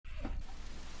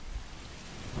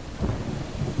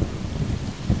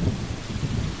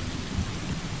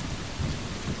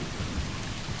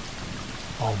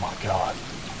Oh my god.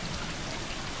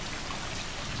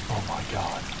 Oh my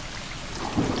god.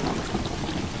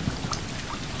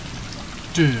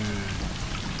 Dude.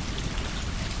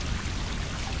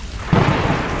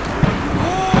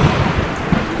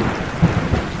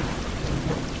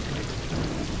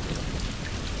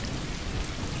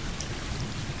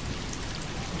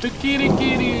 The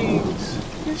kitties!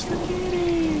 It's the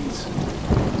kitties!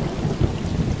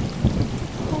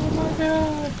 Oh my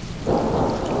god!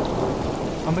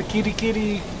 I'm a kitty.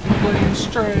 You're playing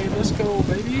stray. Let's go,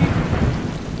 baby!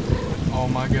 Oh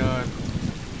my god.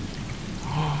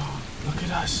 Oh, look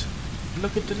at us!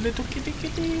 Look at the little kitty! Look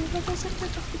at the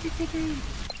little kitty!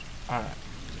 Alright.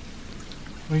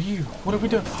 Where are you? What are we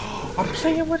doing? I'm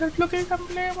playing with it. Look at I'm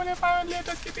playing with it. My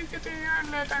little kitty. Little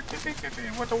kitty.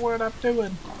 What the word I'm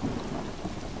doing?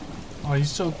 Oh,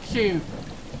 he's so cute.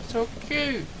 So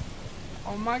cute.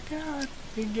 Oh my god.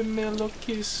 He give me a little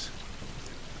kiss.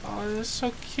 Oh, that's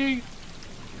so cute.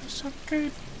 That's so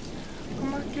cute. Oh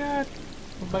my god.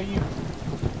 What about you?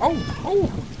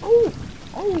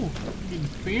 Oh. He's getting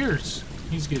fierce.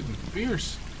 He's getting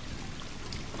fierce.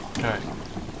 Okay.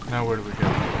 Now where do we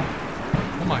go?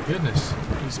 Oh my goodness.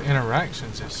 These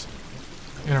interactions is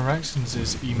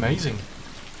amazing.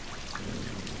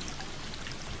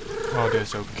 Oh,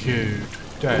 that's so cute.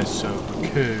 That's so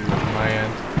cute, man.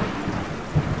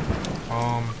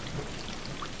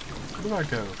 Where do I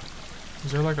go?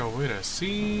 Is there like a way to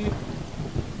see? Is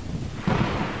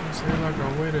there like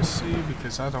a way to see?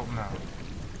 Because I don't know.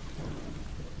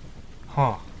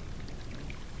 Huh.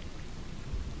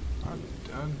 I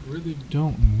really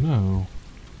don't know.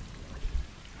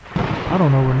 I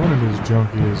don't know where none of this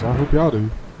junk is. I hope y'all do.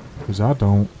 Because I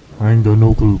don't. I ain't got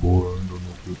no clue, boy. I ain't got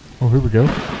no clue. Oh, here we go.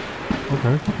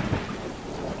 Okay.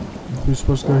 We're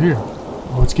supposed to go here.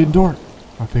 Oh, it's getting dark.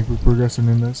 I think we're progressing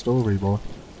in that story, boy.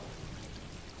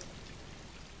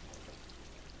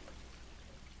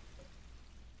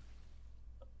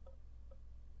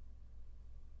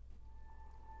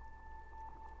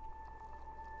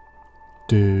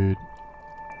 Dude.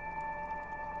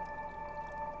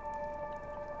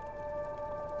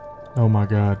 Oh my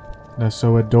god. That's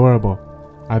so adorable.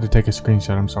 I had to take a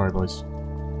screenshot. I'm sorry, boys.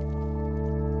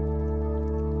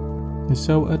 It's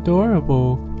so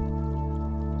adorable.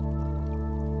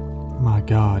 My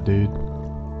god, dude.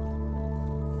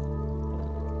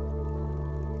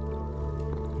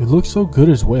 It looks so good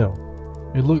as well.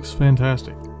 It looks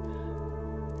fantastic.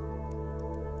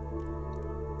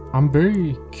 I'm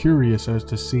very curious as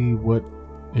to see what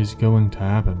is going to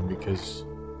happen because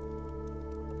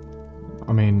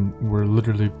I mean, we're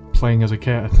literally playing as a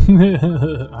cat.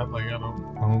 I'm like, I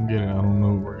don't get it. I don't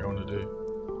know what we're going to do.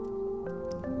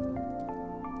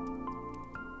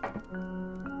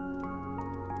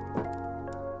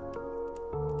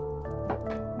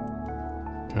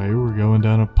 Okay, we're going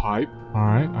down a pipe.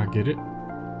 Alright, I get it.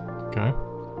 Okay.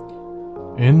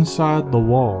 Inside the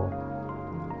wall.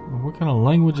 What kind of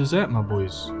language is that, my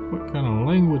boys? What kind of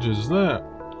language is that?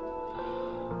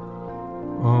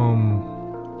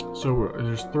 So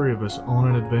there's 3 of us on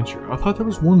an adventure. I thought there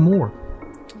was one more.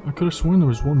 I could have sworn there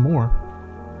was one more.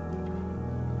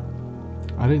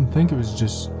 I didn't think it was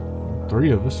just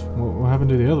 3 of us. What happened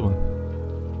to the other one?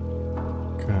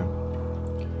 Okay.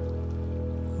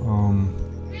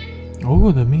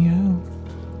 Oh, the meow.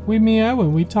 We meow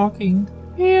when we talking.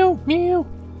 Meow, meow.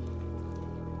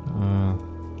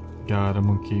 God, I'm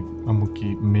gonna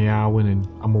keep meowing and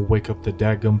I'm gonna wake up the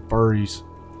daggum furries.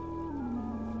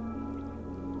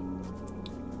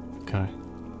 Okay.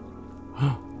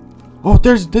 Oh,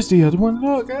 there's the other one.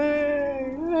 Look,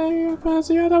 hey, I found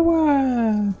the other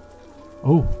one.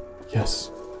 Oh,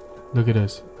 yes. Look at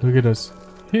us. Look at us.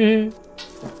 Meow,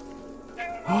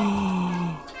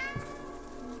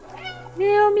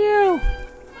 meow.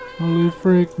 Holy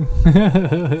freak. Dude,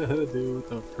 what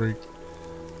the freak?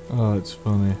 Oh, it's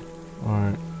funny.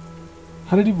 Alright.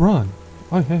 How did he run?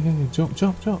 Oh, hey, jump.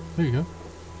 There you go.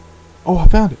 Oh, I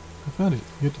found it. You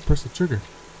have to press the trigger.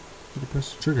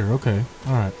 Okay.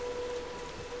 Alright.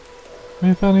 I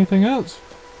ain't found anything else.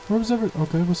 Where was ever?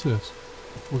 Okay, what's this?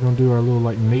 We're gonna do our little,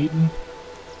 like, mating.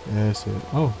 Yeah, that's it.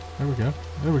 Oh, there we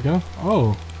go.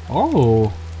 Oh.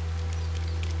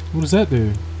 What does that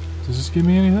do? Does this give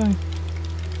me anything?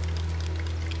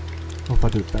 What if I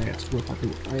do it fast? Man?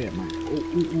 Oh.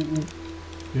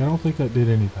 Yeah, I don't think that did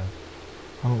anything.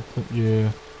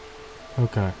 Yeah.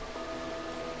 Okay.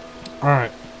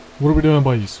 Alright. What are we doing,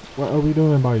 boys? Can we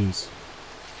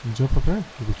jump up there?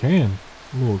 If we can.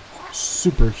 A little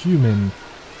superhuman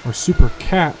or super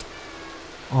cat.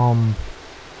 I'm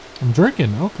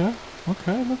drinking. Okay. Look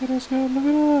at us go. Look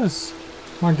at us.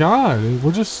 My God,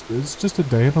 it's just a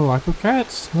day in the life of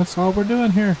cats. That's all we're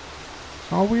doing here.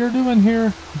 That's all we are doing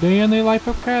here. Day in the life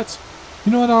of cats.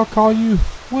 You know what I'll call you?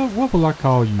 What will I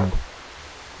call you?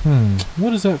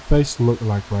 What does that face look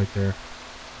like right there?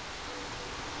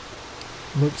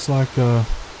 Looks like what?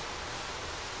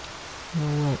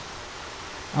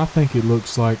 I think it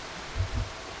looks like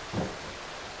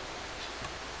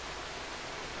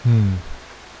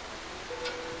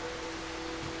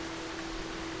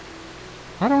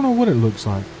I don't know what it looks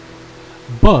like,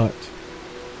 but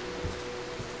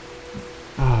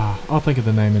I'll think of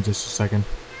the name in just a second.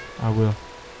 I will.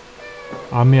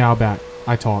 I meow back.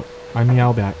 I talk. I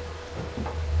meow back.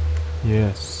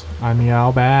 Yes, I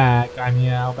meow back. I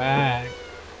meow back.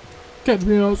 Catch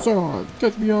me outside.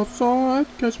 Catch me outside.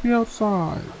 Catch me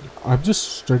outside. I'm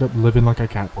just straight up living like a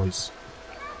cat voice.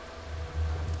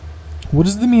 What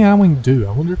does the meowing do?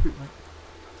 I wonder if it...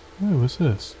 Wait, what's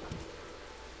this?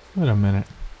 Wait a minute.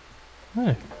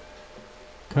 Hey.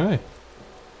 Okay.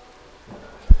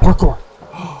 Parkour.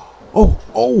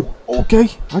 Oh, okay.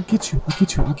 I get you.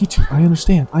 I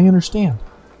understand.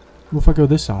 What if I go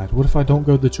this side? What if I don't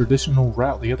go the traditional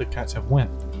route the other cats have went?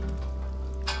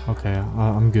 Okay,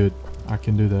 I'm good. I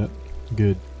can do that.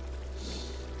 Good.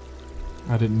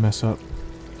 I didn't mess up.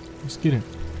 Let's get it.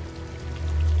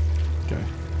 Okay.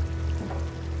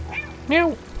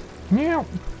 Meow. Meow.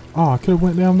 Oh, I could have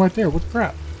went down right there. What the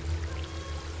crap?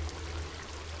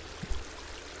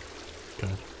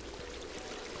 Okay.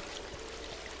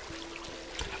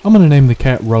 I'm gonna name the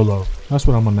cat Rolo. That's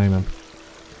what I'm gonna name him.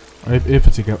 If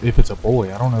it's a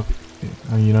boy, I don't know. If,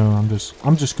 you know, I'm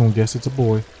just gonna guess it's a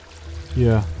boy.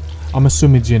 Yeah, I'm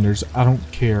assuming genders. I don't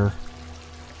care.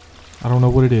 I don't know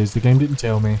what it is. The game didn't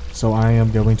tell me, so I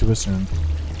am going to assume.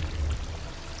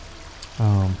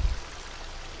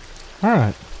 All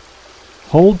right.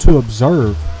 Hold to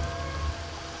observe.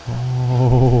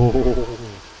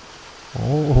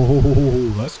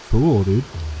 Oh, that's cool, dude.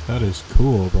 That is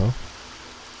cool, bro.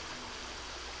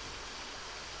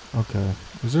 Okay.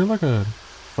 Is there like a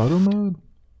photo mode?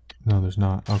 No, there's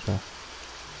not. Okay.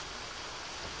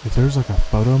 If there's like a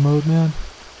photo mode, man,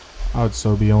 I would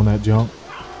so be on that junk.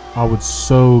 I would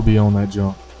so be on that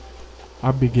junk.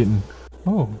 I'd be getting...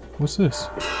 Oh, what's this?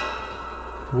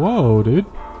 Whoa, dude.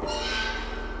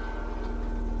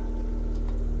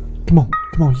 Come on,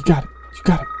 you got it.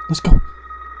 Let's go.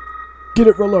 Get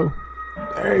it, Rolo.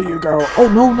 There you go. Oh,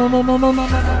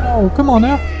 no. Come on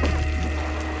now.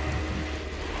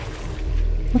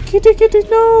 Oh, kitty,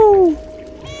 no.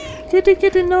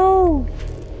 Kitty, no.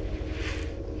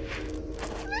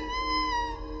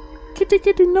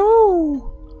 Kitty, no.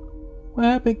 What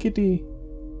happened, kitty?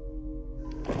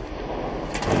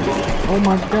 Oh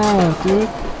my God, dude.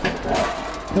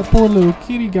 That poor little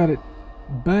kitty got it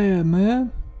bad,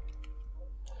 man.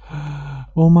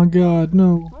 Oh my God,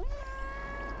 no.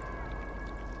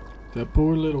 That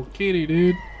poor little kitty,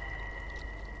 dude.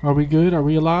 Are we good? Are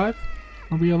we alive?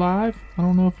 Are we alive? I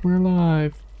don't know if we're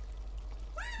alive.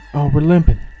 Oh, we're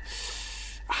limping.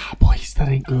 Ah, boys, that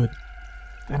ain't good.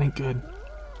 That ain't good.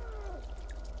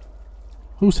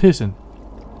 Who's hissing?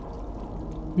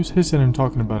 Who's hissing and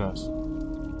talking about us?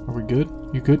 Are we good?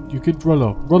 You good? You good?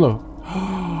 Rolo.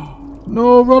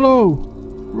 No, Rolo!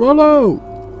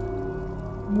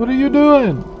 What are you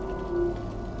doing?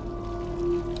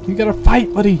 You gotta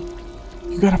fight, buddy.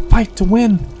 You gotta fight to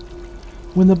win.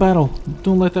 Win the battle.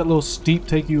 Don't let that little steep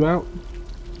take you out.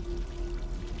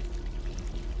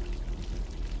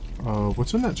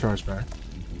 What's in that trash bag?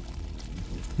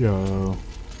 Yo,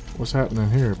 what's happening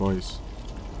here, boys?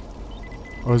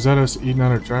 Oh, is that us eating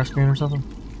out of a trash can or something?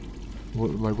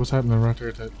 What's happening right there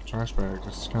at that trash bag?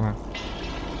 It's kind of...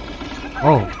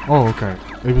 Oh, okay.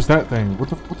 It was that thing. What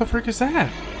the frick is that?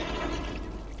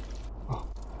 Oh,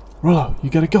 Rolo, you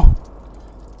gotta go.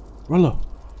 Rolo.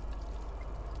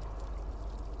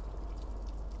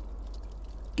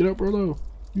 Get up, Rolo.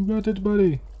 You got it,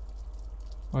 buddy.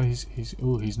 Oh,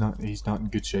 he's not in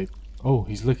good shape. Oh,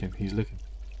 he's licking.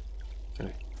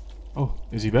 Okay. Oh,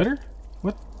 is he better?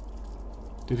 What?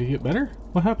 Did he get better?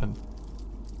 What happened?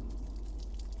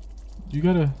 You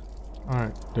gotta...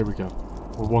 Alright, there we go.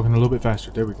 We're walking a little bit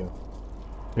faster. There we go.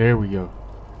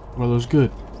 Rolo's good.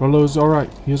 Rolo's alright.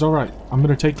 He is alright. I'm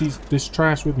gonna take this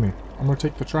trash with me. I'm gonna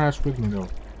take the trash with me, though.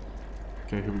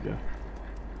 Okay, here we go.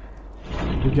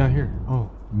 What we got here?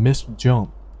 Oh, missed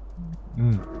jump.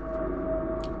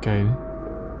 Okay.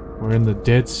 We're in the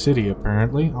dead city,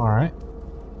 apparently. Alright.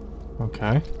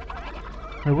 Okay.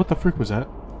 Hey, what the frick was that?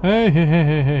 Hey.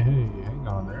 Hang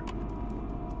on there.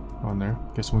 On there.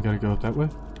 Guess we gotta go that way.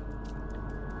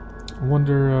 I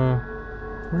wonder,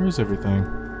 where is everything?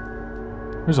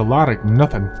 There's a lot of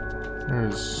nothing.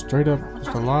 There's straight up just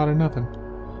a lot of nothing.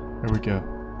 There we go.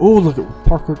 Oh, look at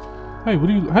parkour. Hey, what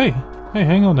are you? Hey,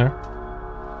 hang on there.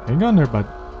 Hang on there, bud.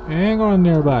 Hang on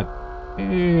there, bud.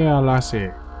 Yeah,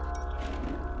 lassie.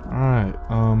 Alright,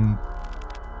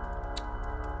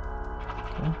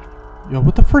 okay. Yo,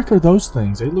 what the frick are those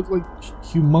things? They look like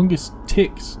humongous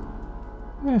ticks.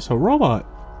 Yeah, it's a robot.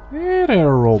 Hey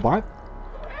there, robot.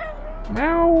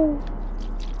 Meow.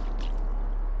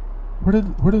 Where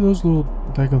did those little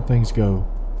daggone things go?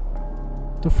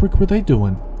 The frick were they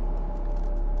doing?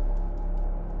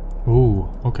 Ooh,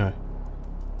 okay.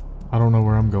 I don't know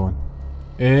where I'm going.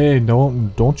 Hey,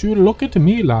 don't you look at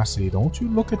me, lassie. Don't you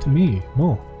look at me.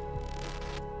 No.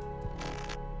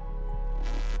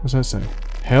 What's that say?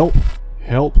 Help?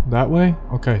 Help that way?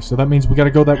 Okay, so that means we gotta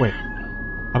go that way.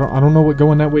 I don't know what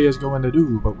going that way is going to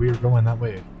do, but we're going that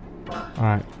way.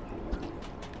 Alright.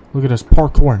 Look at us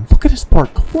parkouring. Look at us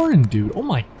parkouring, dude. Oh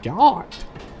my god.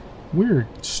 We're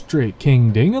straight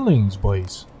king dingalings,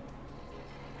 boys.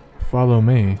 Follow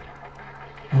me.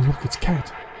 Oh look, it's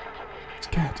cat. It's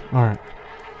cat. Alright.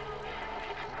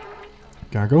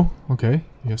 Gotta go? Okay.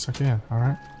 Yes I can.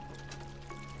 Alright.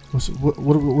 What's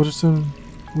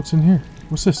in here?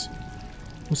 What's this?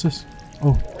 What's this?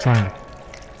 Oh, triangle.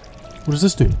 What does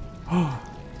this do?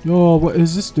 Yo, what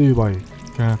does this do, boy?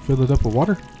 Can I fill it up with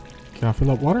water? Can I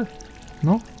fill up water?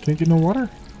 No? Can't get no water?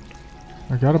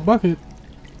 I got a bucket.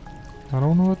 I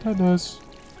don't know what that does.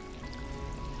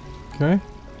 Okay.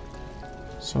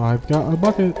 So I've got a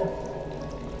bucket.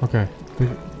 Okay.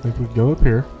 Think we go up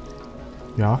here.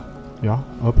 Yeah. Yeah.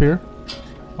 Up here.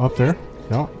 Up there.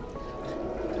 Yeah.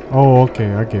 Oh,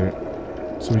 okay. I get it.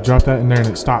 So we drop that in there and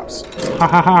it stops. Ha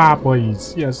ha ha,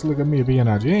 boys. Yes, look at me being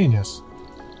a genius.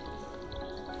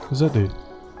 What's that do?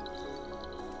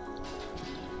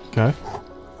 Okay.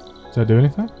 Does that do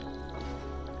anything?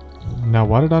 Now,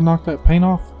 why did I knock that paint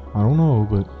off? I don't know,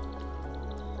 but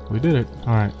we did it.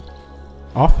 Alright.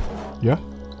 Off? Yeah.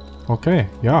 Okay.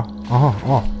 Yeah.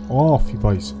 Off. Off, you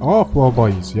boys. Off, well,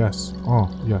 boys. Yes. Oh,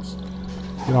 yes.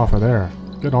 Get off of there.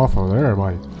 Get off of there,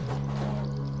 boy.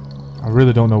 I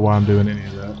really don't know why I'm doing any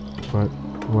of that, but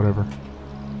whatever.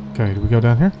 Okay, do we go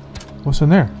down here? What's in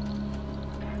there?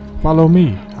 Follow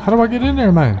me. How do I get in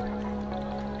there, man?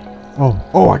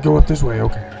 Oh, I go up this way.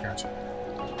 Okay, I got you.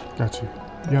 Got you.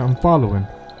 Yeah, I'm following.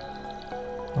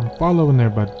 I'm following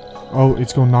there, bud. Oh,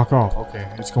 it's gonna knock off. Okay,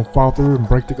 it's gonna fall through and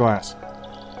break the glass.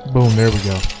 Boom, there we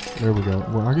go. There we go.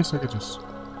 Well, I guess I could just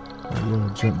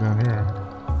jump down here.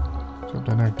 Jump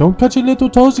down there. Don't cut your little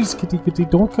toesies, kitty.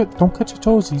 Don't cut your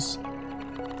toesies.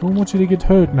 Don't want you to get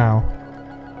hurt now.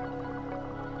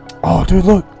 Oh, dude,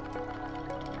 look.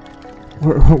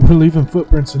 We're leaving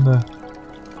footprints in the...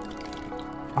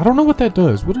 I don't know what that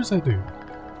does. What does that do?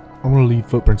 I'm gonna leave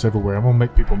footprints everywhere. I'm gonna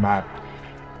make people mad.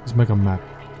 Let's make them mad.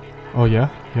 Oh, yeah?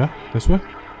 Yeah? This way?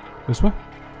 This way?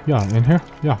 Yeah, in here?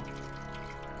 Yeah.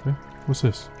 Okay. What's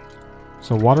this?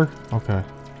 So, water? Okay.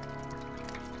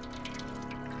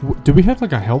 Do we have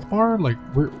like a health bar? Like,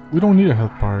 we don't need a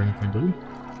health bar or anything, do we?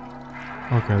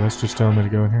 Okay, that's just telling me to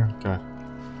go in here. Okay.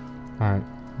 Alright,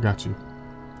 got you.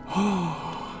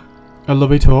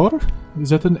 Elevator?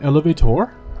 Is that an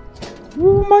elevator?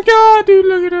 Oh my god, dude,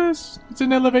 look at us! It's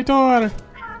an elevator!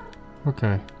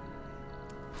 Okay.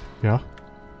 Yeah?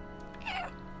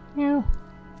 Yeah.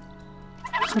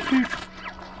 So cute.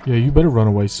 Yeah, you better run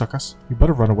away, suckers. You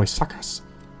better run away, suckers.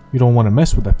 You don't want to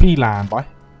mess with the feline, boy.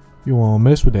 You want to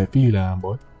mess with that feline,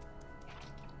 boy.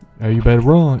 Yeah, you better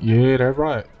run. Yeah, that's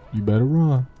right. You better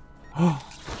run.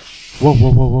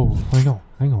 Whoa.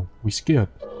 Hang on. We scared.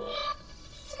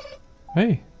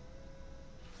 Hey.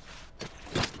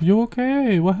 You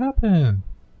okay? What happened?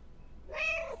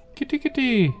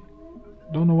 Kitty.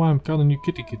 Don't know why I'm calling you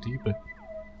kitty, but...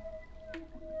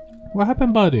 What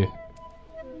happened, buddy?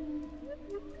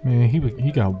 Man,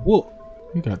 he got whooped.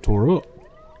 He got tore up.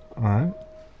 Alright.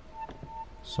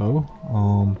 So,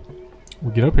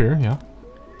 we get up here, yeah.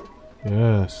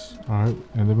 Yes. Alright,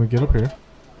 and then we get up here.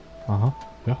 Uh-huh,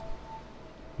 yeah.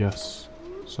 Yes.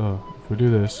 So, if we do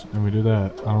this, and we do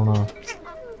that, I don't know.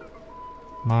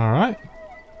 Alright.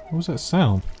 What was that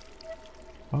sound?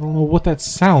 I don't know what that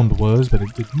sound was, but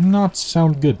it did not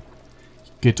sound good.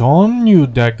 Get on, you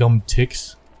daggum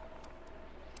ticks.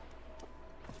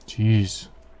 Jeez.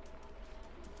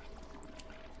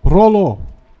 Rolo!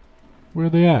 Where are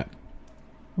they at?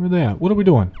 Where are they at? What are we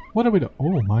doing? What are we doing?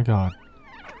 Oh my god.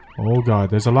 Oh god,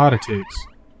 there's a lot of ticks.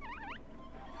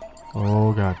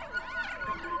 Oh god.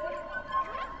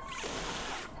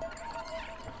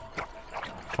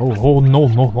 Oh no.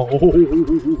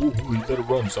 We better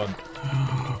run, son.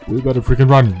 We better freaking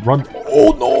run. Run.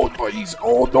 Oh no, boys.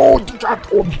 Oh no.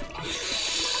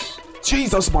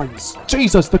 Jesus, boys!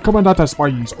 Jesus, they're coming at us,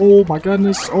 boys! Oh my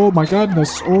goodness! Oh my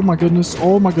goodness! Oh my goodness!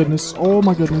 Oh my goodness! Oh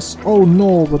my goodness! Oh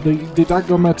no! But the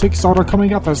daggum ticks are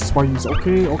coming at us, boys!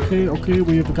 Okay, okay, okay.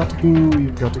 We've got to go.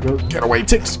 We've got to go. Get away,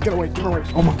 ticks! Get away! Get away!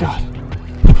 Oh my God!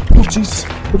 Oh Jesus!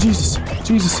 Oh Jesus!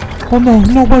 Jesus! Oh no!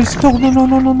 No, boys! No! No! No!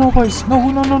 No! No! No, boys! No!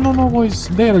 No! No! No! No, boys!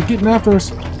 They are getting after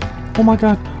us! Oh my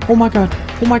God! Oh my God!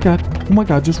 Oh my God! Oh my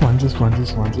God! Just run! Just run!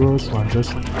 Just run! Just run!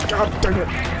 Just run! God dang it!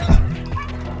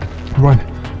 Run.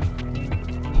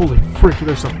 Holy frick,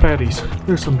 there's some fatties.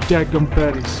 There's some daggum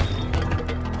fatties.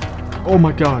 Oh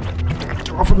my God. Get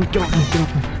off of me, get off me, get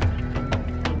off me.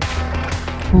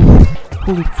 Oh,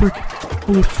 holy frick.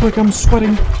 Holy frick, I'm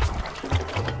sweating.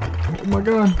 Oh my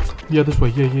God. Yeah, this way.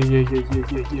 Yeah.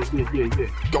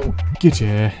 Go. Get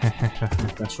ya.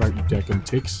 That's right, you daggum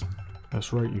ticks.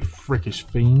 That's right, you frickish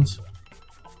fiends.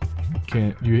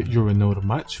 You're a not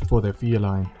much for the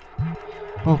feline.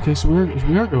 Okay, so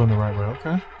we are going the right way,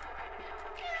 okay.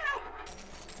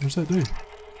 What's that do?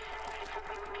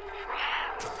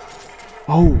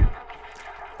 Oh!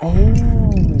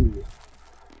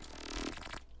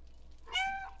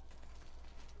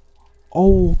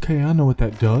 Oh, okay, I know what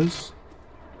that does.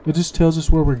 It just tells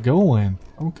us where we're going.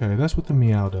 Okay, that's what the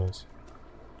meow does.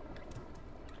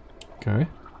 Okay.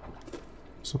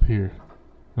 What's up here?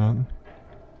 Nothing.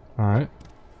 Alright.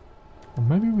 Well,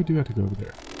 maybe we do have to go over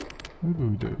there. Maybe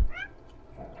we do.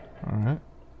 Alright.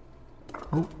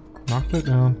 Oh, knock that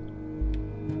down.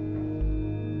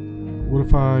 What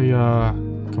if I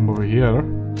come over here?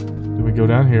 Do we go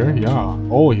down here? Yeah.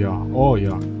 Oh yeah. Oh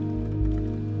yeah.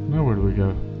 Now where do we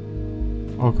go?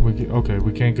 Oh, can we get? Okay,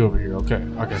 we can't go over here. Okay,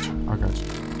 I got you. I got you.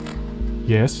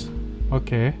 Yes.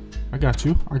 Okay. I got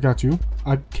you. I got you.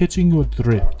 I'm catching your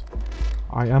drift.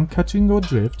 I am catching your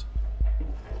drift.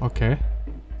 Okay.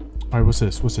 Alright, what's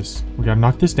this? What's this? We gotta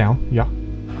knock this down. Yeah.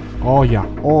 Oh yeah.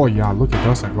 Oh yeah. Look at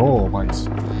us. Like, oh, nice.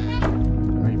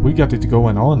 Right, we got it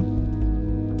going on.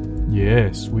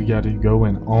 Yes, we got it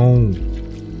going on.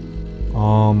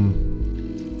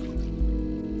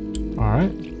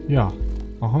 Alright. Yeah.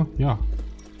 Yeah.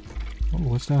 Oh,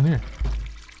 what's down here?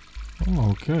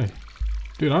 Oh, okay.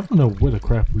 Dude, I don't know where the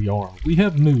crap we are. We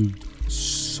have moved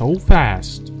so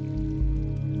fast.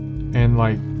 And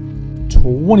like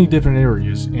 20 different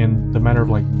areas in the matter of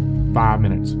like 5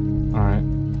 minutes. Alright.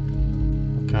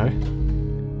 Okay.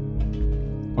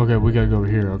 Okay, we gotta go over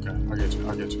here. Okay, I got you.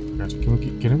 I got you. I got you.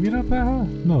 Can we get up that high?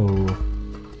 No.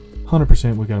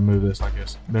 100% we gotta move this like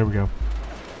this. There we go.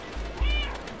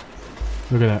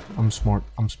 Look at that. I'm smart.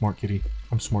 I'm smart, kitty.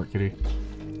 I'm smart, kitty.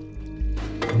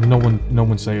 No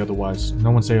one say otherwise.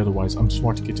 No one say otherwise. I'm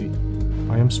smart, kitty.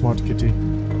 I am smart, kitty.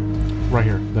 Right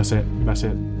here. That's it. That's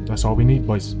it. That's all we need,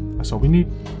 boys. That's all we need.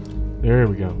 There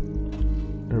we go.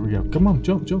 There we go. Come on,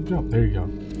 jump, jump, jump. There you go.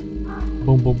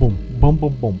 Boom, boom, boom. Boom,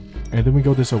 boom, boom. And then we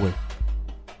go this way.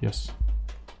 Yes.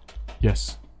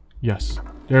 Yes. Yes.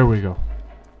 There we go.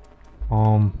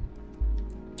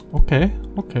 Okay.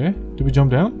 Okay. Do we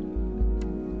jump down?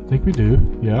 I think we do.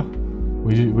 Yeah.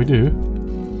 We do.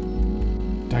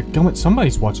 Dadgummit,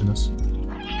 somebody's watching us.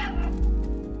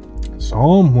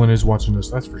 Someone is watching us,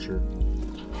 that's for sure.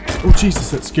 Oh, Jesus,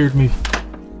 that scared me.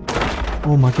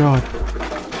 Oh, my God.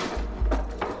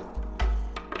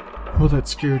 Oh, that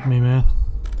scared me, man.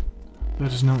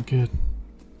 That is not good.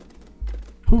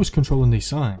 Who is controlling these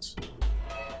signs?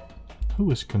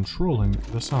 Who is controlling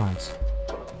the signs?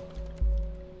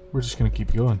 We're just gonna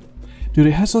keep going. Dude,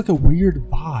 it has like a weird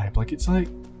vibe. Like, it's like...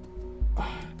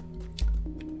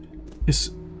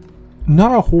 It's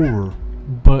not a horror,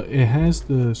 but it has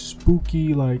the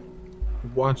spooky, like,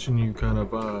 watching you kind of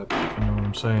vibe, if you know what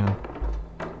I'm saying.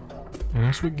 And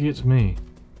that's what gets me.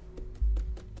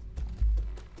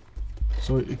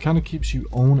 So it kind of keeps you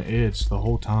on edge the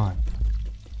whole time.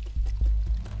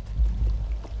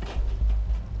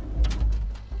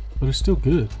 But it's still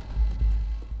good.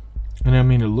 And I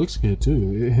mean, it looks good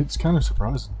too. It's kind of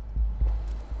surprising.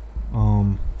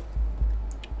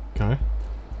 Okay.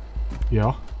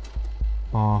 Yeah.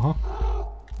 Uh-huh.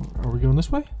 Are we going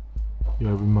this way?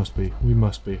 Yeah, we must be. We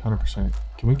must be, 100%.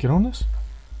 Can we get on this?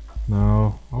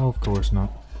 No. Oh, of course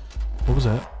not. What was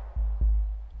that?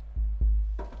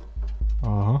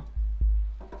 Uh-huh.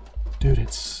 Dude,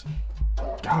 it's...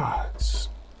 God,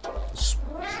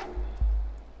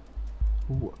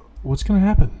 what's gonna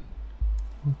happen?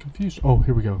 I'm confused. Oh,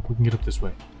 here we go. We can get up this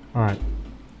way. Alright.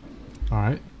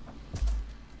 Alright.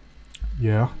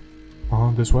 Yeah.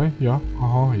 Uh-huh, this way? Yeah.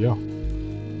 Uh-huh, yeah.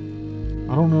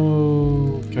 I don't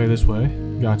know... Okay, this way.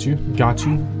 Got you. Got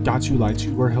you. Got you, Lights.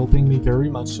 You were helping me very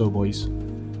much so, boys.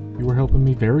 You were helping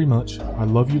me very much. I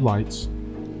love you, Lights.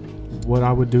 What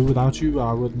I would do without you,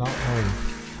 I would not know.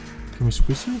 Can we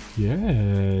squeeze it?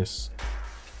 Yes.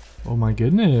 Oh my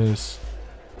goodness.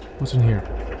 What's in here?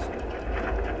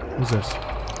 What's this?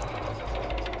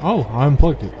 Oh, I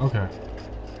unplugged it. Okay.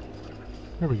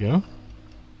 There we go.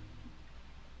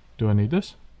 Do I need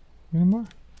this anymore?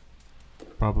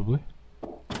 Probably.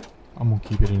 I'm gonna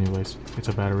keep it anyways. It's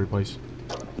a battery place.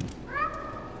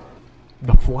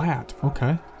 The flat.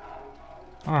 Okay.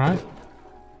 Alright.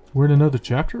 We're in another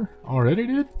chapter? Already,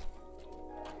 dude?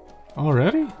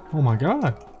 Already? Oh my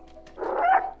god.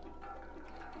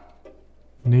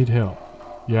 Need help.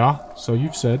 Yeah, so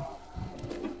you've said.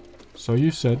 So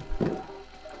you said.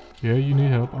 Yeah, you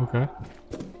need help. Okay.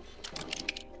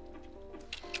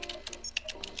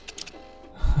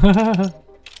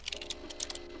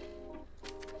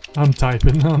 I'm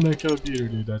typing on the computer,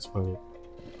 dude. That's funny.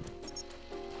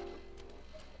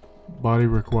 Body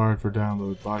required for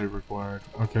download. Body required.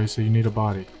 Okay, so you need a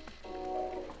body.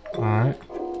 Alright.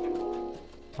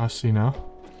 I see now.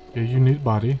 Yeah, you need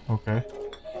body. Okay.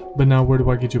 But now where do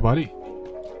I get your body?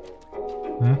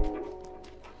 Hmm?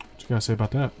 What you gotta say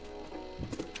about that?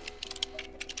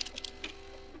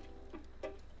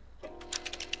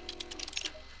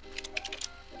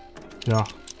 Yeah.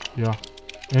 Yeah.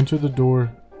 Enter the door.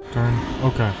 Turn.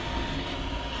 Okay.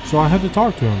 So I had to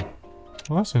talk to him.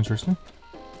 Well, that's interesting.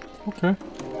 Okay.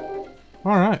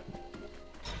 Alright.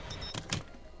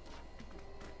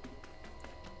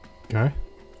 Okay.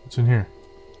 What's in here?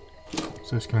 What's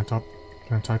this? Can I type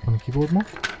on the keyboard more?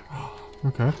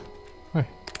 Okay. Hey,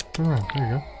 turn around. There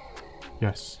you go.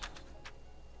 Yes.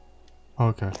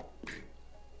 Okay.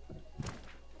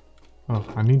 Oh,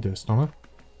 I need this, don't I?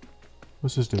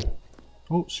 What's this do?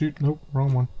 Oh, shoot. Nope.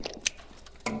 Wrong one.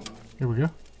 Here we go.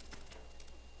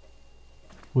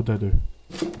 What'd that do?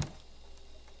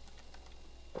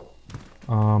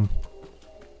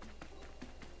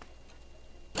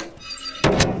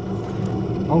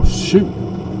 Oh, shoot.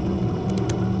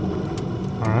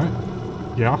 Alright.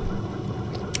 Yeah.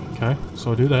 Okay,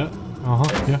 so I do that.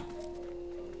 Yeah.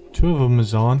 2 of them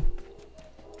is on.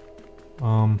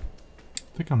 I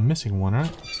think I'm missing one,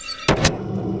 right?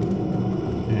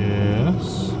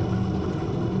 Yes.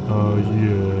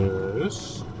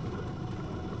 Yes.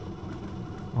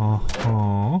 I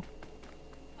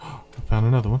found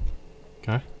another one.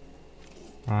 Okay.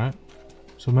 Alright.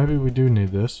 So maybe we do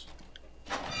need this.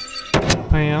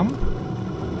 Pam?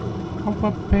 How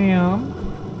about Pam?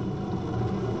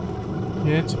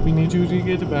 Yes, we need you to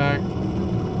get it back.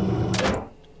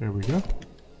 There we go.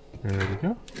 There we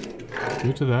go.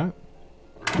 Due to that.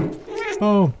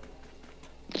 Oh!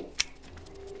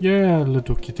 Yeah,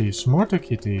 little kitty. Smarter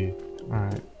kitty.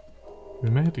 Alright. We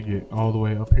may have to get all the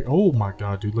way up here. Oh my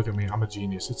god, dude, look at me. I'm a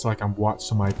genius. It's like I've watched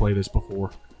somebody play this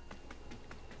before.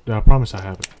 Dude, I promise I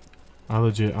haven't.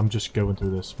 I'm just going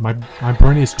through this. My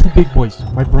brain is too big, boys.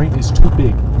 My brain is too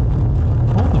big.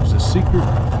 Oh, there's a secret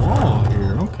wall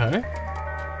here. Okay.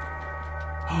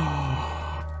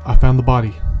 I found the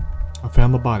body. I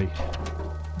found the body.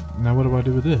 Now what do I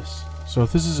do with this? So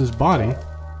if this is his body...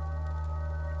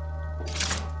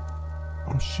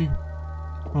 Oh, shoot.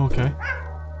 Okay.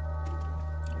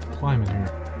 Climb in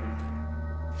here.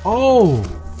 Oh!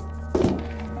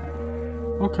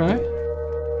 Okay.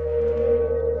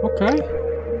 Okay.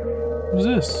 What's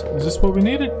this? Is this what we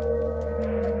needed?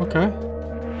 Okay.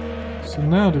 So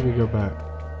now do we go back?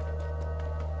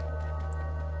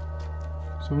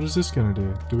 So what is this gonna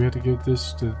do? Do we have to give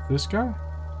this to this guy?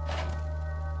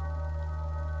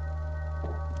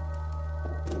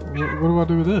 What do I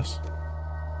do with this?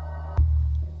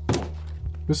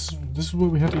 This is what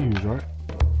we have to use, right?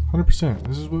 100%.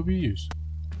 This is what we use.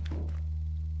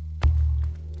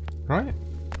 Right?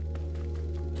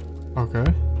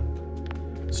 Okay.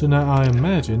 So now I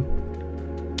imagine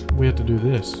we have to do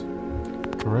this.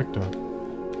 Correcto.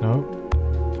 Nope.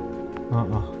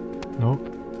 Nope.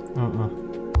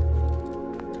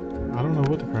 I don't know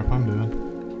what the crap I'm doing.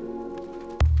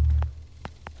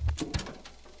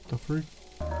 The freak?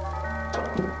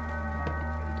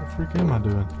 The freak am I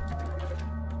doing?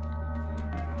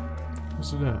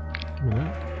 What's that? Give me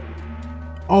that.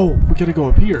 Oh, we gotta go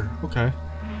up here. Okay.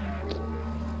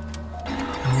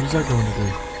 What is that going to do?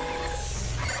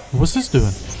 What's this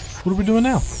doing? What are we doing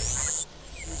now?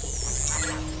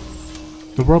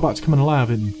 The robot's coming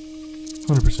alive, isn't he?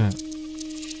 100%.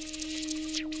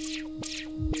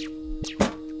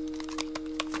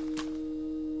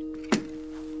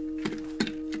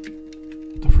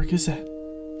 What the frick is that?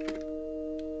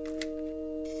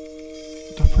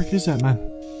 What the frick is that, man?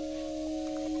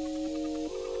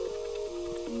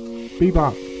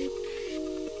 Beebop.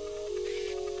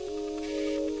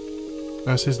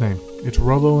 That's his name. It's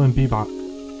Rolo and Beebop.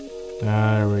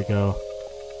 There we go.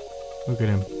 Look at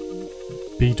him.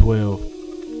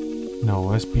 B12.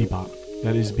 No, that's Beebop.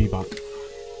 That is Beebop.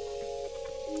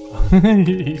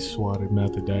 He swatted him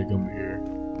out the daggum ear.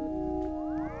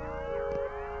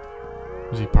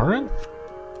 Is he purring?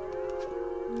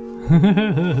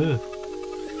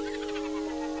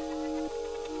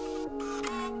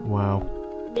 Wow.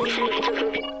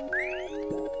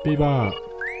 Beebop.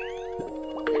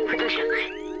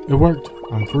 It worked.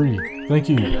 I'm free. Thank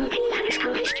you.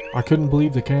 I couldn't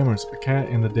believe the cameras. A cat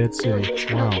in the dead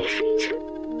city. Wow.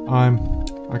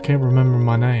 I can't remember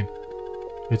my name.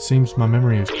 It seems my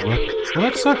memory is corrupted. Well,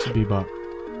 that sucks, Beebop.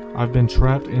 I've been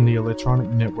trapped in the electronic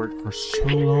network for so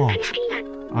long.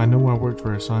 I know I worked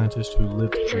for a scientist who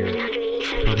lived here.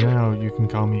 For now, you can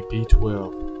call me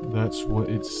B12. That's what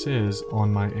it says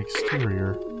on my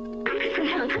exterior.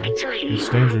 It's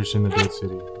dangerous in the dead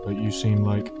city, but you seem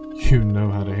like you know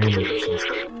how to handle yourself.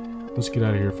 Let's get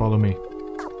out of here. Follow me.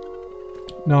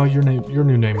 No, your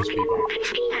new name is Beebop.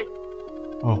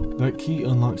 Oh, that key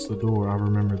unlocks the door. I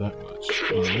remember that much.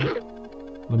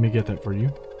 Alright. Let me get that for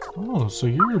you. Oh, so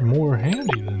you're more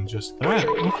handy than just that.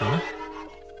 Okay.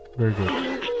 Very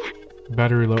good.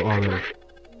 Battery low already.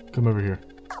 Come over here.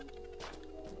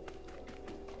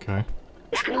 Okay.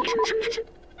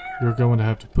 You're going to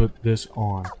have to put this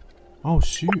on. Oh,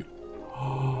 shoot.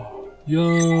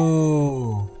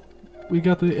 Yo! We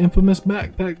got the infamous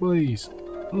backpack blaze.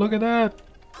 Look at that.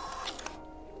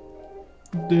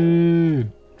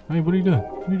 Dude. Hey, what are you doing?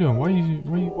 What are you doing? Why are you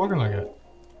walking like that?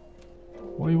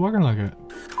 Why are you walking like that?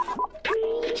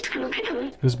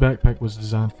 This backpack was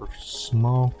designed for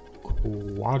small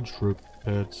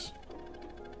quadrupeds.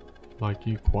 Like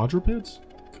you quadrupeds?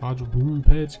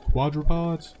 Quadrupeds?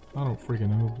 Quadrupods? I don't freaking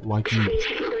know. Like you.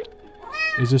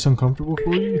 Is this uncomfortable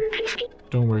for you?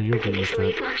 Don't worry, you'll get used to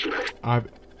it. I've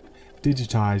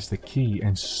digitized the key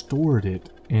and stored it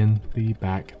in the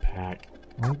backpack.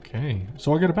 Okay,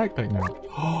 so I got a backpack now.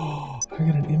 Oh, I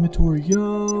got an inventory.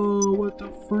 Yo, what the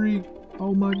freak?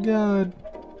 Oh my god.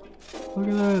 Look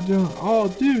at that, John. Oh,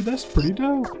 dude, that's pretty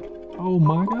dope. Oh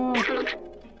my god.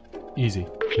 Easy,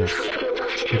 yes.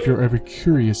 If you're ever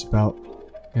curious about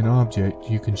an object,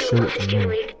 you can show it to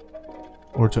me.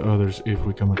 Or to others if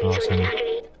we come across any.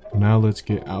 Now let's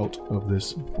get out of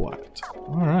this flat.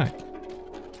 Alright.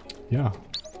 Yeah,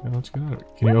 let's get out of it.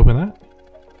 Can you open that?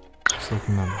 It's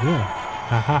looking like, yeah.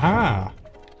 Ha ha ha!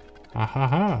 Ha ha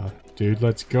ha! Dude,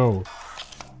 let's go.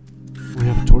 We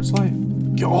have a torchlight?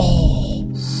 Oh!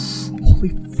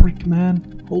 Holy freak,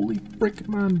 man! Holy frick,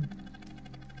 man!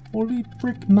 Holy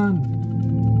frick, man!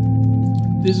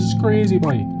 This is crazy,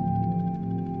 boy!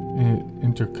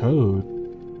 Enter code.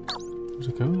 There's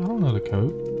a code? I don't know the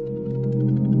code.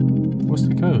 What's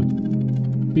the code?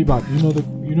 Beebop, you know the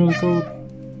code?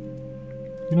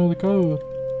 You know the code?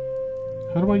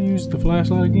 How do I use the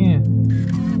flashlight again?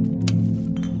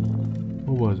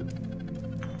 What was it?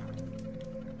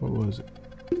 What was it?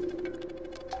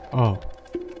 Oh.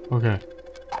 Okay.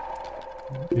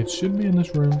 It should be in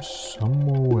this room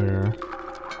somewhere.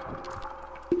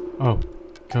 Oh.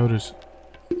 Code is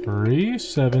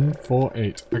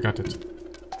 3748. I got it.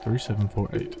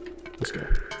 3748. Let's go.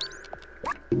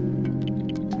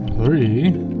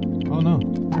 3. Oh no.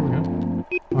 There we go.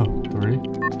 Oh, 3,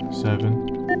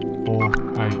 7, 4,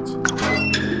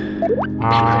 8.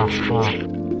 Ah.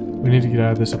 We need to get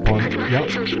out of this apartment. Yep.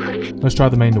 Let's try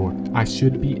the main door. I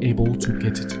should be able to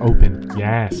get it open.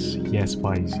 Yes. Yes,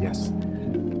 boys. Yes.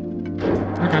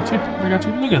 I got you. I got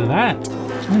you. Look at that.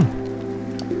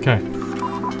 Okay.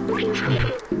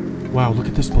 Wow, look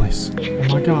at this place. Oh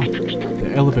my god.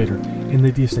 The elevator in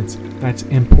the distance. That's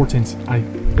important, I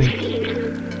think.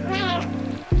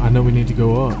 I know we need to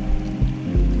go up.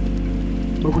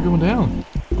 But we're going down.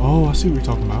 Oh, I see what you're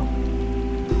talking about.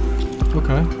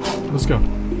 Okay. Let's go.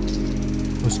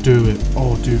 Let's do it.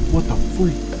 Oh, dude, what the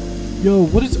freak? Yo,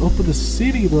 what is up with the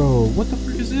city, bro? What the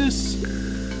freak is this?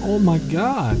 Oh my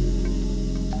god.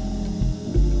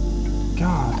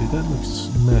 God, dude, that looks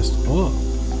messed up.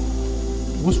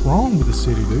 What's wrong with the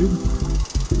city, dude?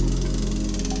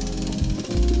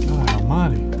 God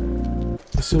almighty.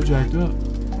 It's so jacked up.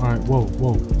 Alright, whoa.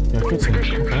 Yeah, cutscene.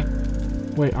 Okay.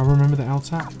 Wait, I remember the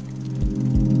outside.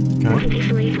 Okay.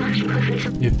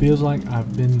 It feels like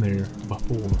I've been there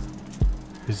before.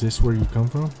 Is this where you come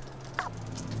from?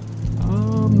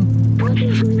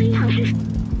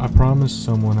 I promised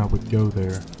someone I would go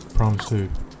there. Promise who?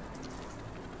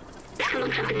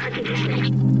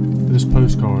 This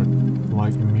postcard,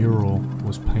 like a mural,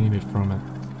 was painted from it.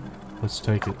 Let's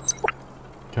take it.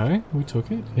 Okay, we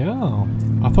took it. Yeah.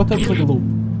 I thought that was like a little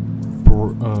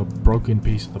broken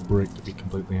piece of the brick, to be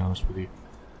completely honest with you.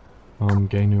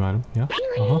 Gain new item. Yeah.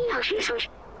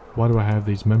 Why do I have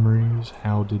these memories?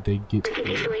 How did they get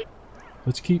here?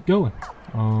 Let's keep going.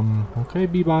 Okay,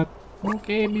 Beebop.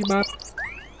 Okay, Beebop.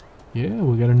 Yeah,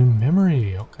 we got a new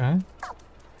memory. Okay.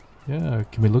 Yeah,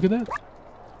 can we look at that?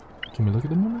 Can we look at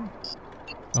the memory?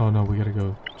 Oh no, we gotta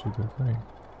go to the thing.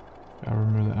 I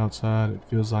remember the outside. It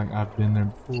feels like I've been there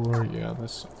before. Yeah,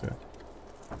 that's okay.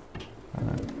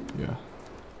 Alright, yeah.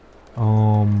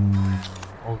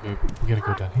 Okay, we gotta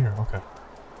go down here. Okay.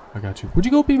 I got you. Where'd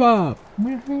you go, Beebop?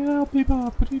 We're hanging out,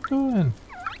 Beebop. What are you doing?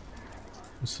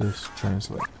 What's this?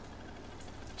 Translate.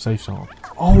 Safe zone.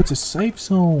 Oh, it's a safe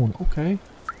zone. Okay.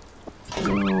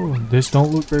 Oh, this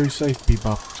don't look very safe,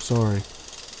 Beebop. Sorry.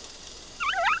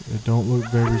 It don't look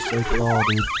very safe at all,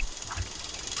 dude.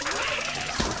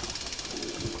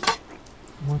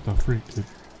 What the freak, dude?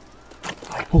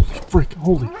 Holy frick,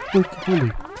 holy frick,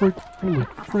 holy frick, holy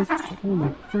frick,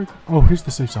 holy frick. Oh, here's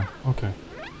the safe zone. Okay.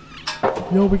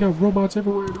 Yo, we got robots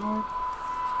everywhere, dog.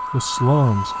 The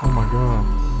slums. Oh my god.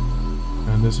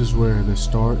 And this is where the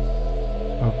start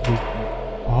of the...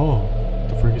 Oh, what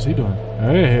the frick is he doing?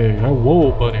 Hey,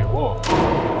 whoa, buddy, whoa.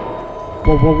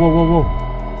 Whoa, whoa, whoa, whoa, whoa.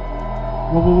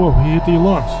 Whoa, whoa, whoa, he hit the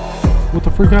alarms. What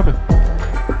the frick happened?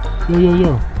 Yo, yo,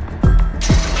 yo.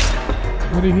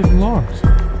 Why did he hit the alarms?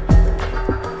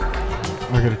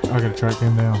 I gotta track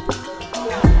him down.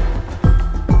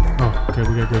 Oh, okay,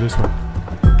 we gotta go this way.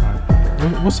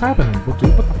 Alright. What's happening? What,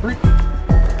 dude? What the freak?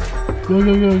 Yo,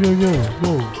 yo, yo, yo, yo,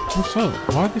 yo. What's up?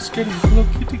 Why are they scared of this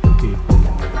little kitty kitty?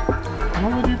 Why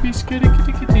would you be scared of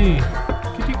kitty kitty?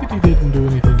 Kitty kitty didn't do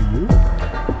anything to you.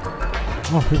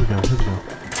 Oh, here we go, here we go.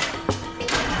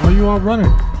 Why are you all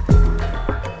running?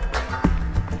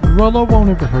 Rolo won't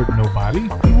ever hurt nobody.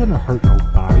 He wouldn't hurt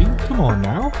nobody. Come on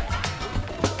now.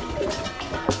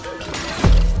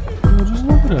 Yo, just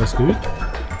look at us, dude.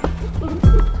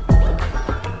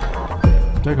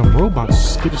 Daggum robots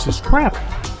skittish as crap.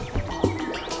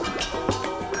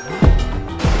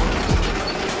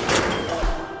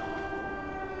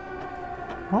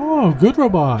 Oh, good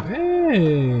robot.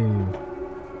 Hey.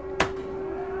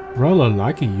 Rolo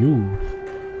like you.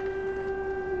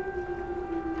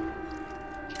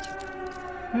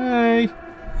 Hey.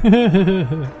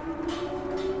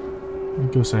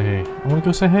 Go say hey. I want to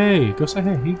go say hey. Go say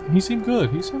hey. He seemed good.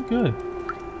 He seemed good.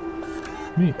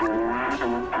 Me.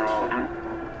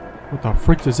 What the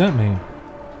frick does that mean?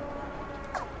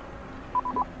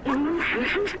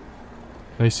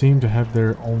 They seem to have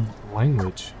their own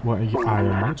language. Well, I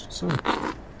imagine so.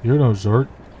 You're no Zerk.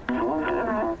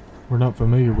 We're not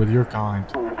familiar with your kind.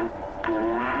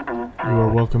 You are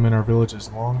welcome in our village as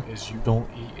long as you don't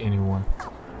eat anyone.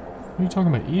 What are you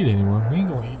talking about, eat anyone? We ain't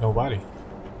gonna eat nobody.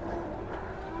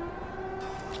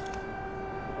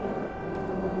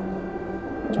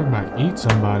 Talking about eat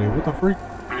somebody. What the freak?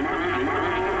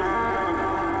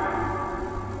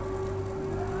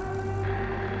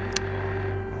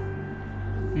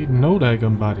 Eat no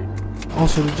daggum body.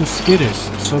 Also, they're just skittish,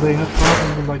 so they have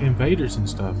problems with like invaders and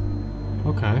stuff.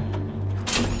 Okay.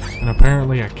 And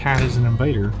apparently a cat is an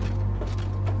invader.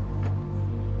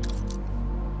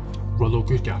 Rolo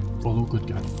good guy. Rolo good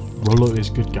guy. Rolo is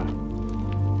good guy.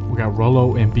 We got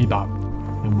Rolo and Beebop.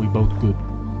 And we both good.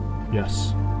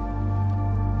 Yes.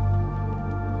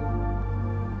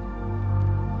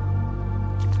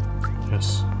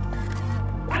 Yes.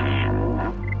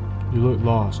 You look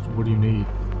lost. What do you need?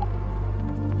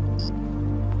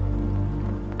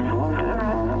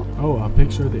 Oh, a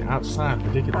picture of the outside.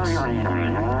 Ridiculous.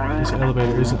 This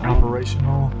elevator isn't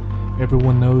operational.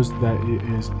 Everyone knows that it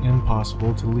is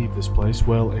impossible to leave this place,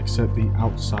 well, except the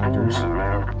outsiders.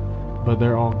 But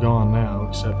they're all gone now,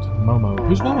 except Momo.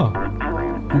 Who's Momo?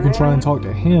 You can try and talk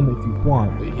to him if you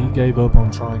want, but he gave up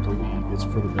on trying to leave. It's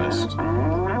for the best.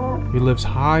 He lives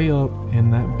high up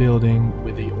in that building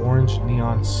with the orange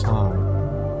neon sign.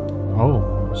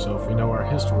 Oh, so if we know our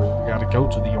history, we gotta go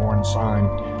to the orange sign.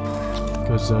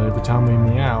 Because every time we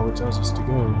meow, it tells us to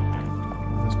go.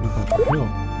 Let's be back to help.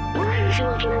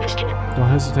 Don't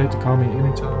hesitate to call me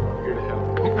anytime. I'm here to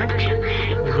help.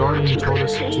 Okay. The guardian told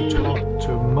us to talk to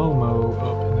Momo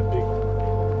up in the big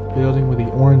building with the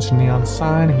orange neon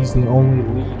sign. He's the only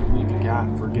lead we got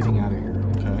for getting out of here.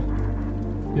 Okay.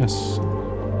 Yes.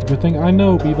 Good thing I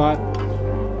know, Beebop.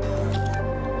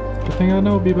 Good thing I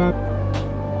know, Beebop.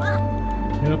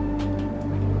 Yep.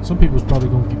 Some people's probably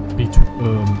gonna be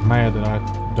mad that I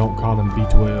don't call him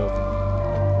B12.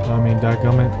 I mean,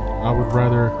 dadgummit, I would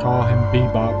rather call him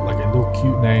Beebop, like a little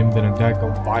cute name, than a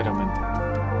dadgum vitamin.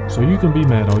 So you can be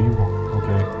mad all you want,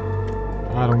 okay?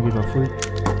 I don't give a freak.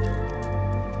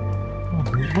 Oh,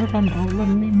 what if I'm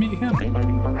letting me meet him?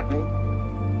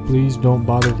 Please don't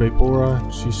bother Vapora,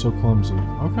 she's so clumsy.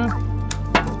 Okay.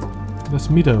 That's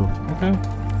Mito. Okay.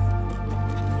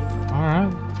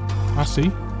 Alright. I see.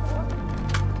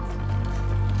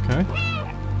 Okay.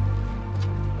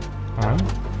 Alright.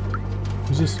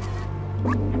 Who's this?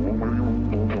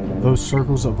 Those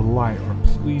circles of light are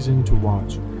pleasing to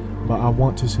watch, but I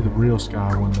want to see the real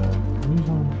sky one day.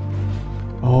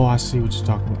 Oh, I see what you're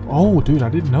talking about. Oh, dude, I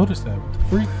didn't notice that. What the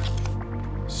freak?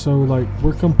 So, like,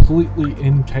 we're completely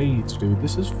encaged, dude.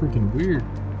 This is freaking weird.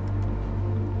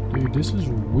 Dude, this is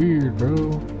weird, bro.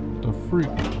 The freak.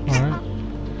 Alright.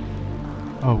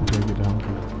 Oh, we gotta get down.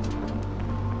 Okay.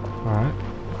 Alright.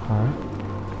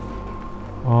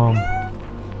 Alright.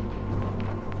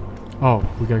 Oh,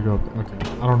 we gotta go up. Okay.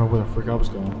 I don't know where the frick I was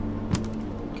going.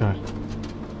 Okay.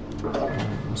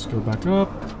 Let's go back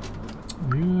up.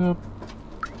 Yep.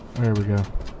 There we go.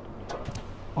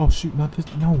 Oh shoot, not this.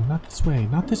 No, not this way.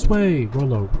 Not this way,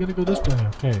 Rolo. We gotta go this way.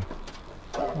 Okay.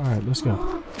 Alright, let's go.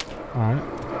 Alright.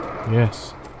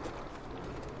 Yes.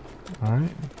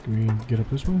 Alright. Can we get up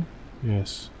this way?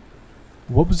 Yes.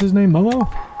 What was his name? Momo?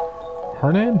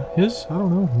 Her name? His? I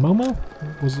don't know. Momo?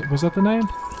 Was that the name?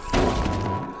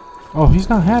 Oh, he's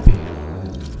not happy.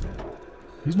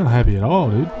 He's not happy at all,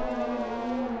 dude.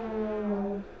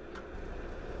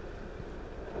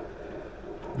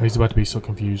 He's about to be so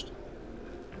confused.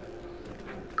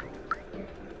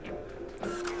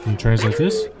 Can you translate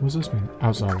this? What does this mean?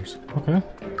 Outsiders. Okay.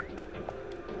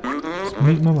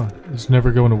 Meet Mama. It's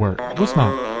never going to work. What's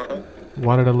not?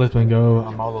 Why did I let them go?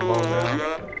 I'm all alone now.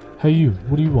 Hey you,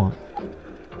 what do you want?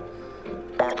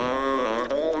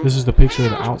 This is the picture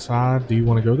of the outside. Do you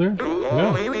want to go there?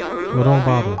 Yeah. Well, don't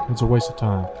bother. It's a waste of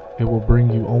time. It will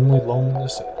bring you only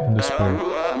loneliness and despair.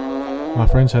 My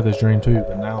friends had this dream too,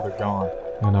 but now they're gone,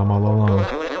 and I'm all alone.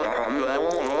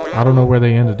 I don't know where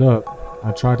they ended up.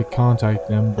 I tried to contact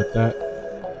them, but that...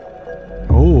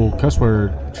 Oh, cuss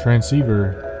word.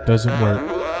 Transceiver doesn't work.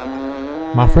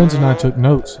 My friends and I took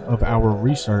notes of our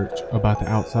research about the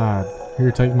outside.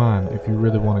 Here, take mine if you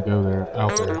really want to go there,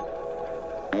 out there.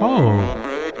 Oh,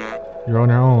 you're on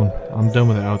your own. I'm done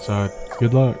with the outside.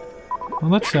 Good luck.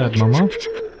 Well, that's sad, Momo.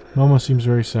 Momo seems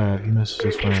very sad. He misses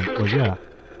his friend. Well, yeah.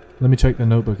 Let me check the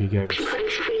notebook he gave us.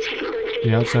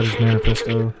 The Outsider's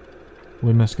Manifesto.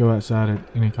 We must go outside at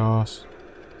any cost.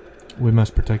 We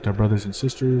must protect our brothers and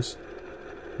sisters.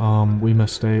 We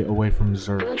must stay away from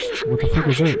Zerks. What the frick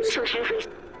is Zerks?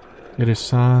 It is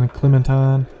signed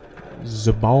Clementine,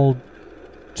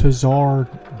 Zabaltazar,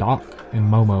 Doc, and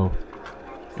Momo.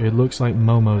 It looks like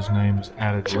Momo's name is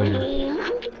added later.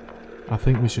 I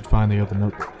think we should find the other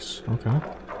notebooks. Okay.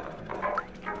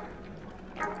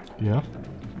 Yeah.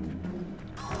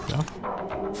 Yeah.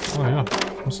 Oh yeah.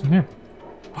 What's in here?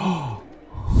 Oh,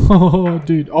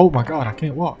 dude. Oh my god, I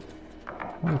can't walk.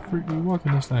 How the frick do you walk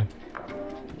in this thing?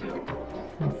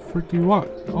 How the frick do you walk?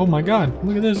 Oh my god,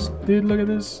 look at this. Dude, look at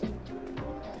this.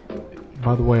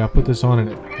 By the way, I put this on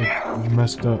and it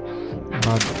messed up.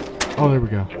 Oh, there we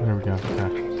go. There we go. Okay.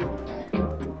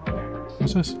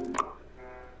 What's this?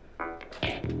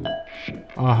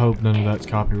 I hope none of that's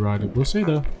copyrighted. We'll see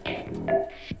though.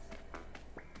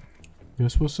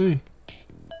 Guess we'll see.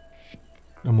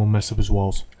 I'm gonna mess up his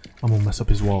walls. I'm gonna mess up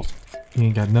his walls. He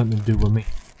ain't got nothing to do with me.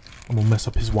 I'm gonna mess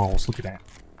up his walls. Look at that.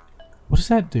 What does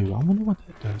that do? I wonder what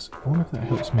that does. I wonder if that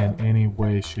helps me in any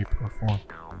way, shape, or form.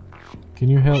 Can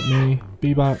you help me?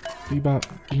 Beebop, Beebop,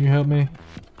 can you help me?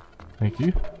 Thank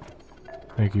you.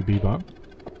 Thank you, Beebop.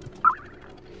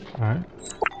 Alright.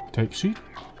 Take sheet.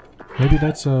 Maybe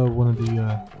that's one of the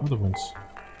other ones.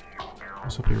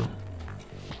 What's up here?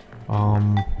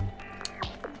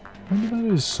 Maybe that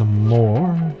is some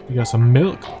more. You got some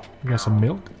milk? You got some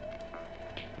milk?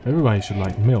 Everybody should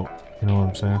like milk. You know what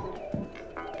I'm saying?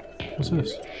 What's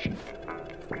this?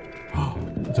 Oh,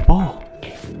 it's a ball.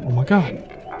 Oh my god.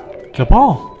 It's a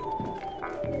ball.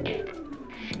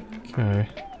 Okay.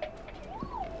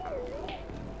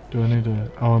 Do I need to...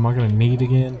 Oh, am I gonna need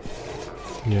again?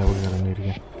 Yeah, we're gonna need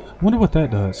again. I wonder what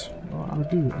that does. Oh, I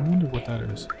wonder what that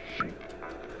is.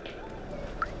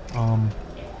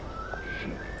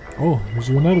 Oh, there's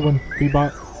another one.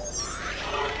 Beebop.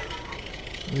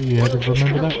 You had to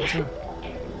remember that? What's that?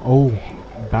 Oh,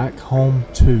 Back Home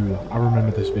 2. I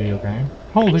remember this video game.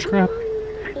 Holy crap.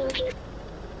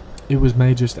 It was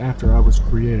made just after I was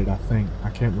created, I think. I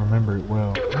can't remember it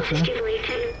well.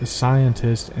 Okay. The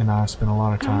scientist and I spent a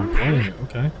lot of time playing it.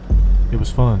 Okay. It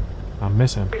was fun. I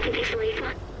miss him.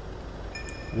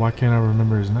 Why can't I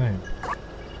remember his name?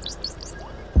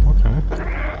 Okay.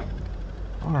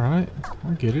 Alright.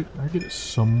 I get it. I get it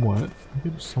somewhat. I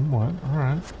get it somewhat.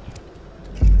 Alright.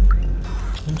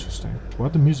 Interesting.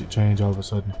 Why'd the music change all of a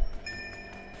sudden?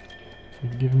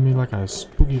 It's giving me like a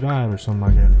spooky vibe or something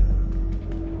like that.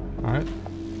 Alright.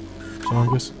 So I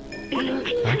guess...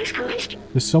 Okay.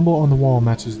 This symbol on the wall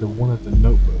matches the one of the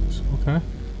notebooks. Okay.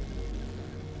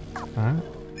 Alright.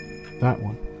 That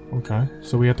one. Okay.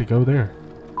 So we have to go there.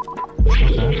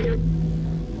 Okay.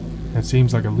 That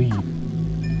seems like a lead.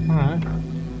 Alright.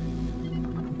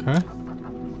 Okay.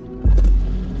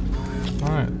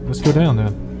 Alright, let's go down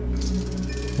then.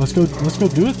 Let's go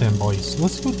do it then, boys.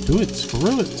 Let's go do it.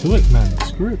 Screw it to it, man.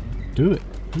 Screw it. Do it.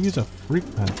 He's a freak,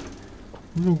 man.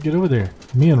 We're gonna get over there.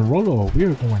 Me and Rolo, we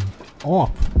are going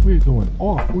off. We're going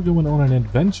off. We're going on an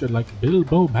adventure like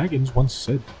Bilbo Baggins once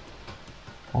said.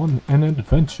 On an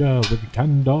adventure with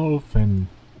Gandalf and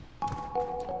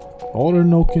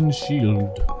Ornoken's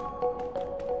shield.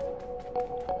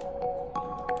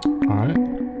 Alright.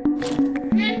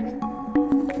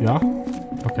 Yeah.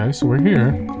 Okay, so we're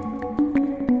here.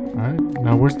 Alright,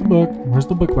 now where's the book? Where's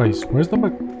the book place? Where's the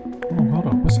book? Oh, hold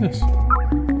on. What's this?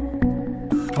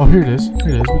 Oh, here it is.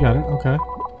 Here it is. We got it. Okay.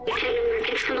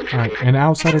 Alright, an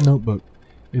outsider notebook.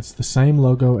 It's the same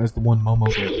logo as the one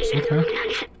Momo gave us. Okay.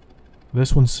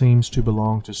 This one seems to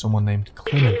belong to someone named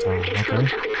Clementine. Okay.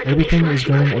 Everything is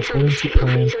going according to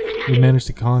plan. We managed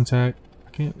to contact... I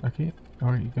can't.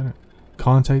 Alright, you got it.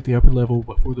 Contact the upper level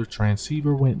before the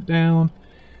transceiver went down.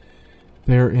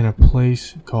 They're in a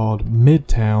place called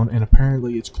Midtown, and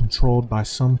apparently it's controlled by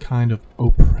some kind of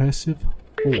oppressive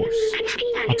force.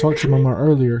 I talked to Mama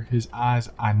earlier. His eyes,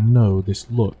 I know this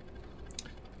look.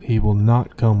 He will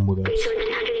not come with us.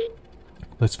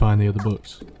 Let's find the other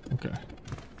books. Okay.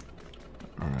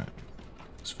 Alright.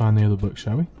 Let's find the other books,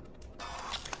 shall we?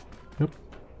 Yep.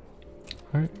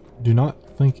 Alright. Do not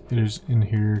think it is in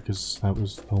here, because that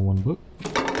was the one book.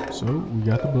 So, we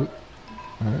got the book.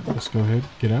 Alright, let's go ahead.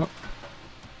 Get out.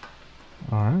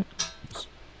 Alright.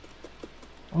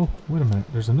 Oh, wait a minute.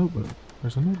 There's a notebook.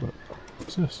 There's a notebook.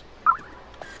 What's this?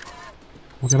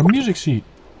 We got a music sheet.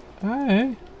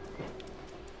 Hey.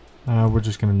 We're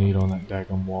just gonna need on that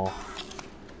daggone wall.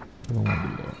 We don't want to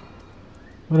do that.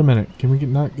 Wait a minute. Can we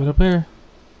not get up there?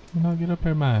 Can we not get up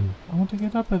there, man? I want to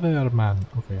get up there, man.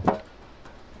 Okay.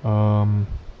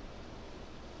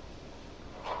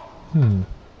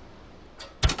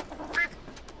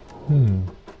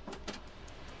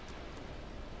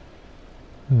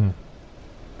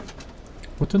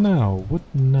 What now? What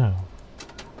now?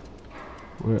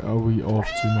 Where are we off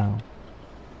to now?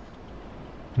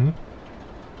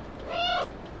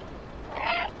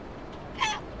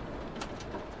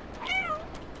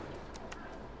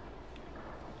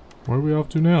 Where are we off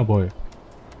to now, boy?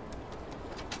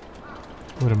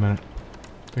 Wait a minute.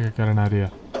 I think I got an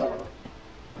idea.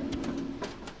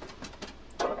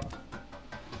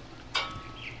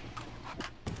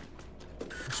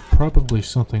 There's probably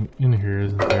something in here,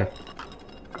 isn't there?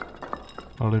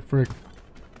 Holy frick.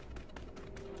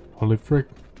 Holy frick.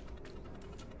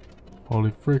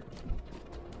 Holy frick.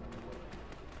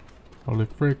 Holy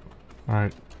frick.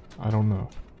 Alright. I don't know.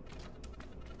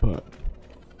 But.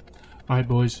 Alright,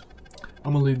 boys.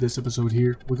 I'm gonna leave this episode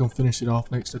here. We're gonna finish it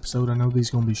off next episode. I know these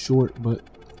gonna be short, but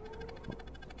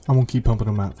I'm gonna keep pumping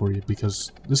them out for you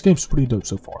because this game's pretty dope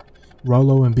so far.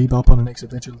 Rolo and Beebop on the next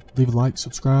adventure. Leave a like,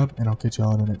 subscribe, and I'll catch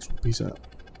y'all in the next one. Peace out.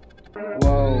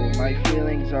 Whoa, my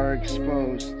feelings are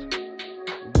exposed.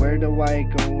 Where do I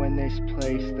go in this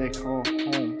place they call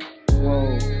home?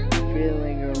 Whoa,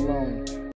 feeling alone.